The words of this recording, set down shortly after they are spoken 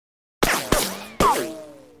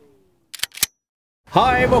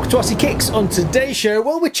Hi, welcome to RC Kicks. On today's show,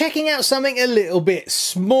 well, we're checking out something a little bit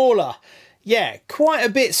smaller. Yeah, quite a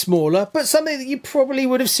bit smaller, but something that you probably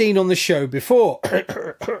would have seen on the show before.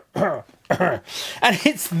 And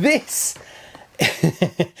it's this.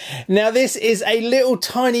 Now, this is a little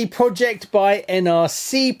tiny project by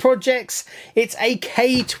NRC Projects. It's a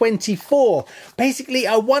K24, basically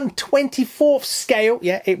a 1/24th scale.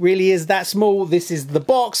 Yeah, it really is that small. This is the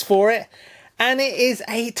box for it. And it is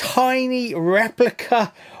a tiny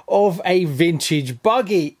replica of a vintage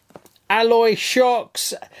buggy. Alloy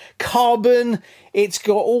shocks, carbon. It's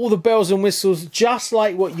got all the bells and whistles, just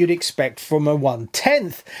like what you'd expect from a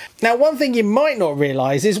 1/10th. Now, one thing you might not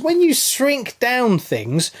realise is when you shrink down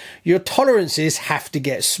things, your tolerances have to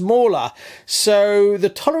get smaller. So the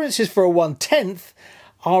tolerances for a 1/10th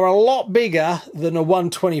are a lot bigger than a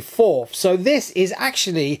 1/24th. So this is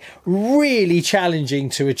actually really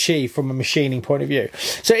challenging to achieve from a machining point of view.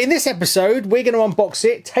 So in this episode, we're going to unbox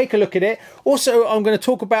it, take a look at it. Also, I'm going to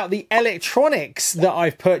talk about the electronics that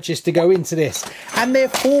I've purchased to go into this. And they're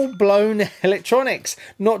full-blown electronics,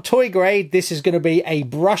 not toy grade. This is going to be a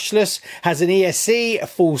brushless, has an ESC, a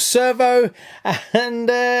full servo, and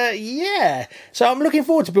yeah. So I'm looking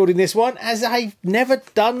forward to building this one, as I've never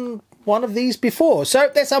done one of these before. So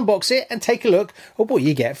let's unbox it and take a look at what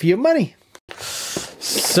you get for your money.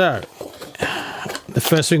 So the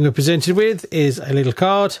first thing we're presented with is a little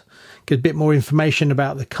card, get a bit more information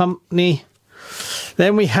about the company.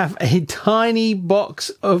 Then we have a tiny box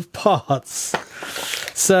of parts.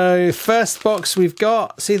 So first box we've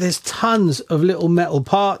got, see, there's tons of little metal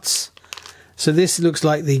parts. So this looks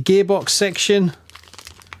like the gearbox section,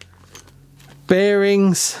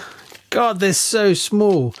 bearings. God, they're so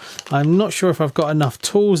small. I'm not sure if I've got enough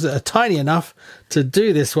tools that are tiny enough to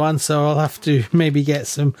do this one, so I'll have to maybe get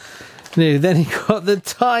some new. Then you've got the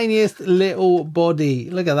tiniest little body.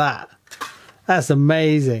 Look at that. That's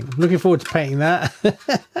amazing. I'm looking forward to painting that.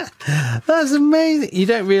 That's amazing. You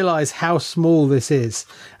don't realise how small this is.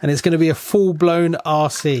 And it's going to be a full-blown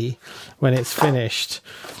RC when it's finished.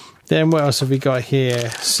 Then what else have we got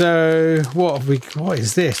here? So what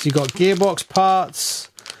is this? You've got gearbox parts,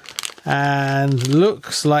 and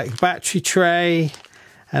looks like battery tray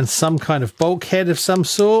and some kind of bulkhead of some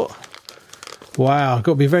sort. Wow, I've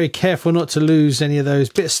got to be very careful not to lose any of those.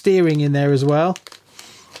 Bit of steering in there as well.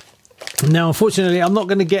 Now, unfortunately, I'm not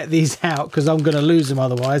going to get these out because I'm going to lose them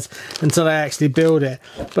otherwise until I actually build it.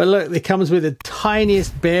 But look, it comes with the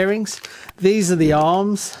tiniest bearings. These are the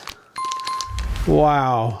arms.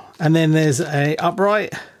 Wow. And then there's a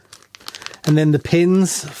upright, and then the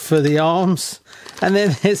pins for the arms. And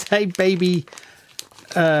then there's a baby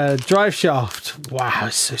drive shaft. Wow,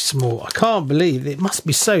 it's so small. I can't believe it. Must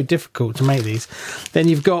be so difficult to make these. Then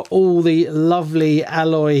you've got all the lovely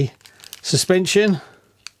alloy suspension.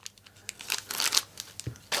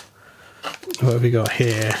 What have we got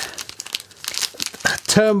here?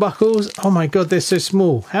 Turnbuckles. Oh my God, they're so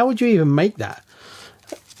small. How would you even make that?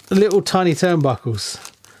 Little tiny turnbuckles.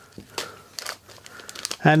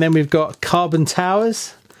 And then we've got carbon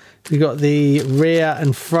towers. We've got the rear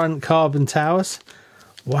and front carbon towers.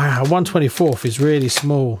 Wow, 1/24th is really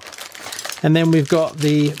small. And then we've got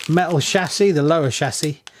the metal chassis, the lower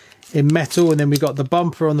chassis in metal. And then we've got the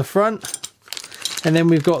bumper on the front. And then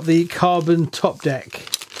we've got the carbon top deck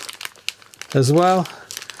as well.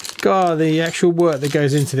 God, the actual work that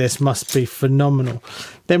goes into this must be phenomenal.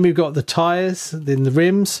 Then we've got the tyres, then the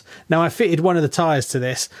rims. Now, I fitted one of the tyres to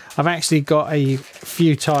this. I've actually got a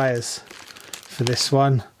few tyres for this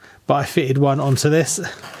one, but I fitted one onto this.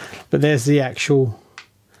 But there's the actual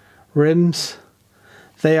rims.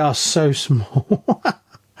 They are so small.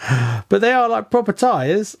 But they are like proper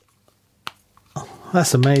tyres. Oh,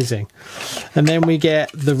 that's amazing. And then we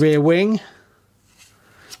get the rear wing,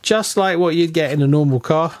 just like what you'd get in a normal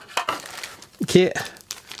car kit.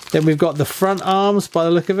 Then we've got the front arms by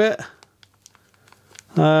the look of it.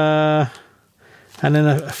 And then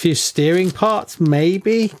a few steering parts,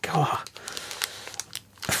 maybe. God.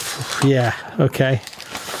 Yeah, okay.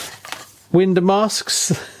 Window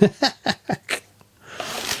masks.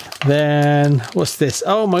 Then what's this?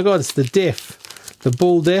 Oh my God, it's the diff, the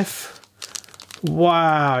ball diff.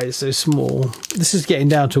 Wow, it's so small. This is getting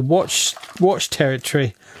down to watch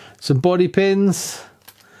territory. Some body pins,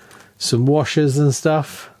 some washers and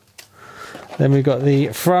stuff. Then we've got the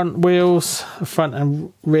front wheels, front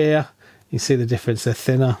and rear. You see the difference, they're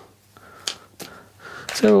thinner.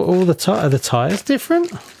 So all the tyres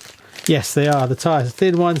different? Yes, they are. The tyres,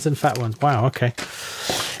 thin ones and fat ones. Wow, okay.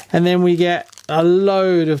 And then we get a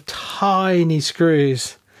load of tiny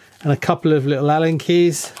screws and a couple of little Allen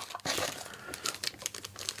keys.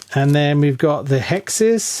 And then we've got the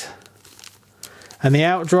hexes. and the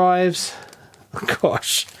out drives.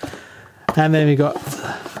 Gosh. And then we got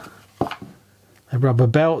a rubber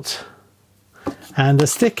belt and a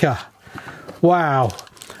sticker. Wow.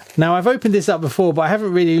 Now I've opened this up before, but I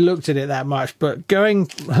haven't really looked at it that much, but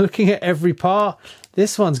looking at every part,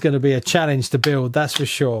 this one's going to be a challenge to build, that's for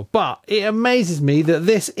sure. But it amazes me that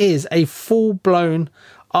this is a full-blown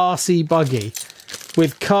RC buggy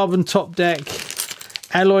with carbon top deck,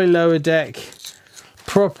 alloy lower deck,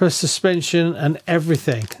 proper suspension and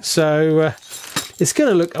everything. So it's going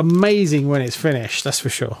to look amazing when it's finished, that's for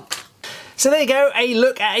sure. So there you go, a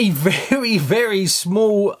look at a very, very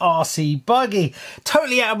small RC buggy.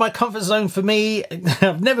 Totally out of my comfort zone for me.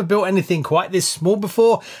 I've never built anything quite this small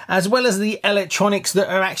before, as well as the electronics that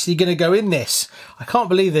are actually going to go in this. I can't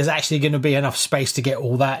believe there's actually going to be enough space to get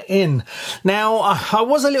all that in. Now, I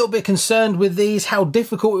was a little bit concerned with these, how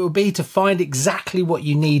difficult it would be to find exactly what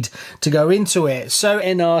you need to go into it. So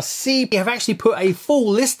NRC have actually put a full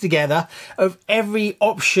list together of every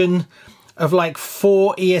option of like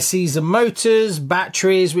 4 ESCs and motors,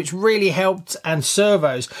 batteries, which really helped, and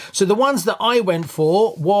servos. So the ones that I went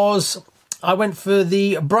for the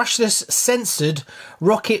brushless censored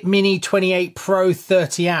Rocket Mini 28 Pro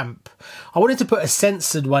 30 amp. I wanted to put a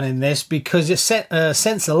censored one in this because it's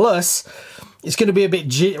sensorless. It's going to be a bit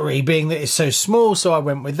jittery being that it's so small, so I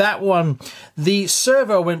went with that one. The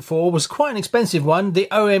servo I went for was quite an expensive one, the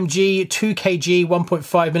OMG 2kg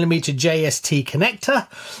 1.5mm JST connector.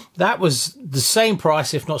 That was the same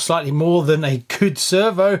price, if not slightly more, than a good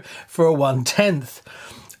servo for a 1/10.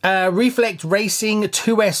 Reflect Racing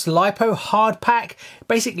 2S LiPo hard pack,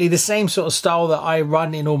 basically the same sort of style that I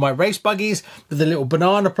run in all my race buggies with the little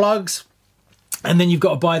banana plugs. And then you've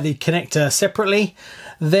got to buy the connector separately.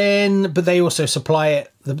 But they also supply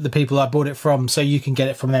it, the people I bought it from, so you can get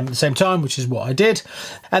it from them at the same time, which is what I did.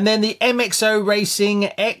 And then the MXO Racing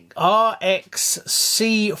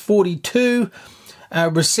RXC42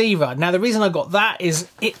 receiver. Now the reason I got that is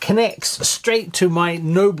it connects straight to my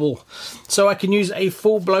Noble, so I can use a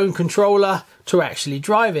full-blown controller to actually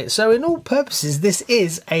drive it. So in all purposes, this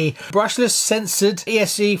is a brushless censored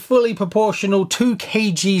ESC fully proportional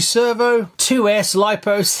 2kg servo 2S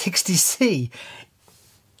LiPo 60C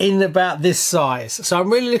in about this size. So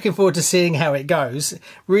I'm really looking forward to seeing how it goes.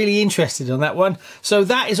 Really interested on that one. So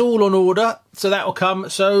that is all on order, so that will come.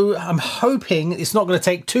 So I'm hoping it's not going to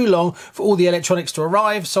take too long for all the electronics to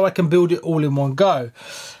arrive, so I can build it all in one go.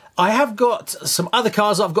 I have got some other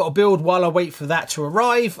cars I've got to build while I wait for that to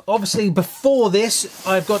arrive. Obviously, before this,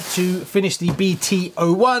 I've got to finish the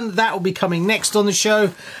BT01. That will be coming next on the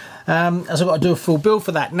show, as I've got to do a full build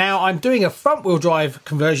for that. Now, I'm doing a front-wheel drive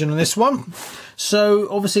conversion on this one. So,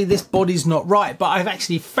 obviously, this body's not right, but I've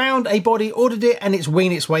actually found a body, ordered it, and it's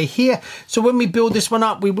winging its way here. So, when we build this one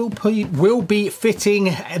up, we will be fitting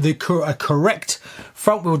a correct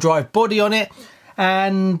front-wheel drive body on it.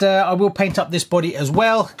 And I will paint up this body as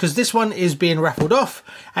well, because this one is being raffled off,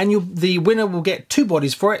 and the winner will get 2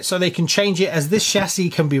 bodies for it, so they can change it, as this chassis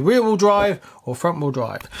can be rear-wheel drive or front-wheel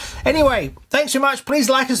drive. Anyway, thanks so much. Please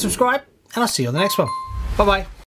like and subscribe, and I'll see you on the next one. Bye-bye.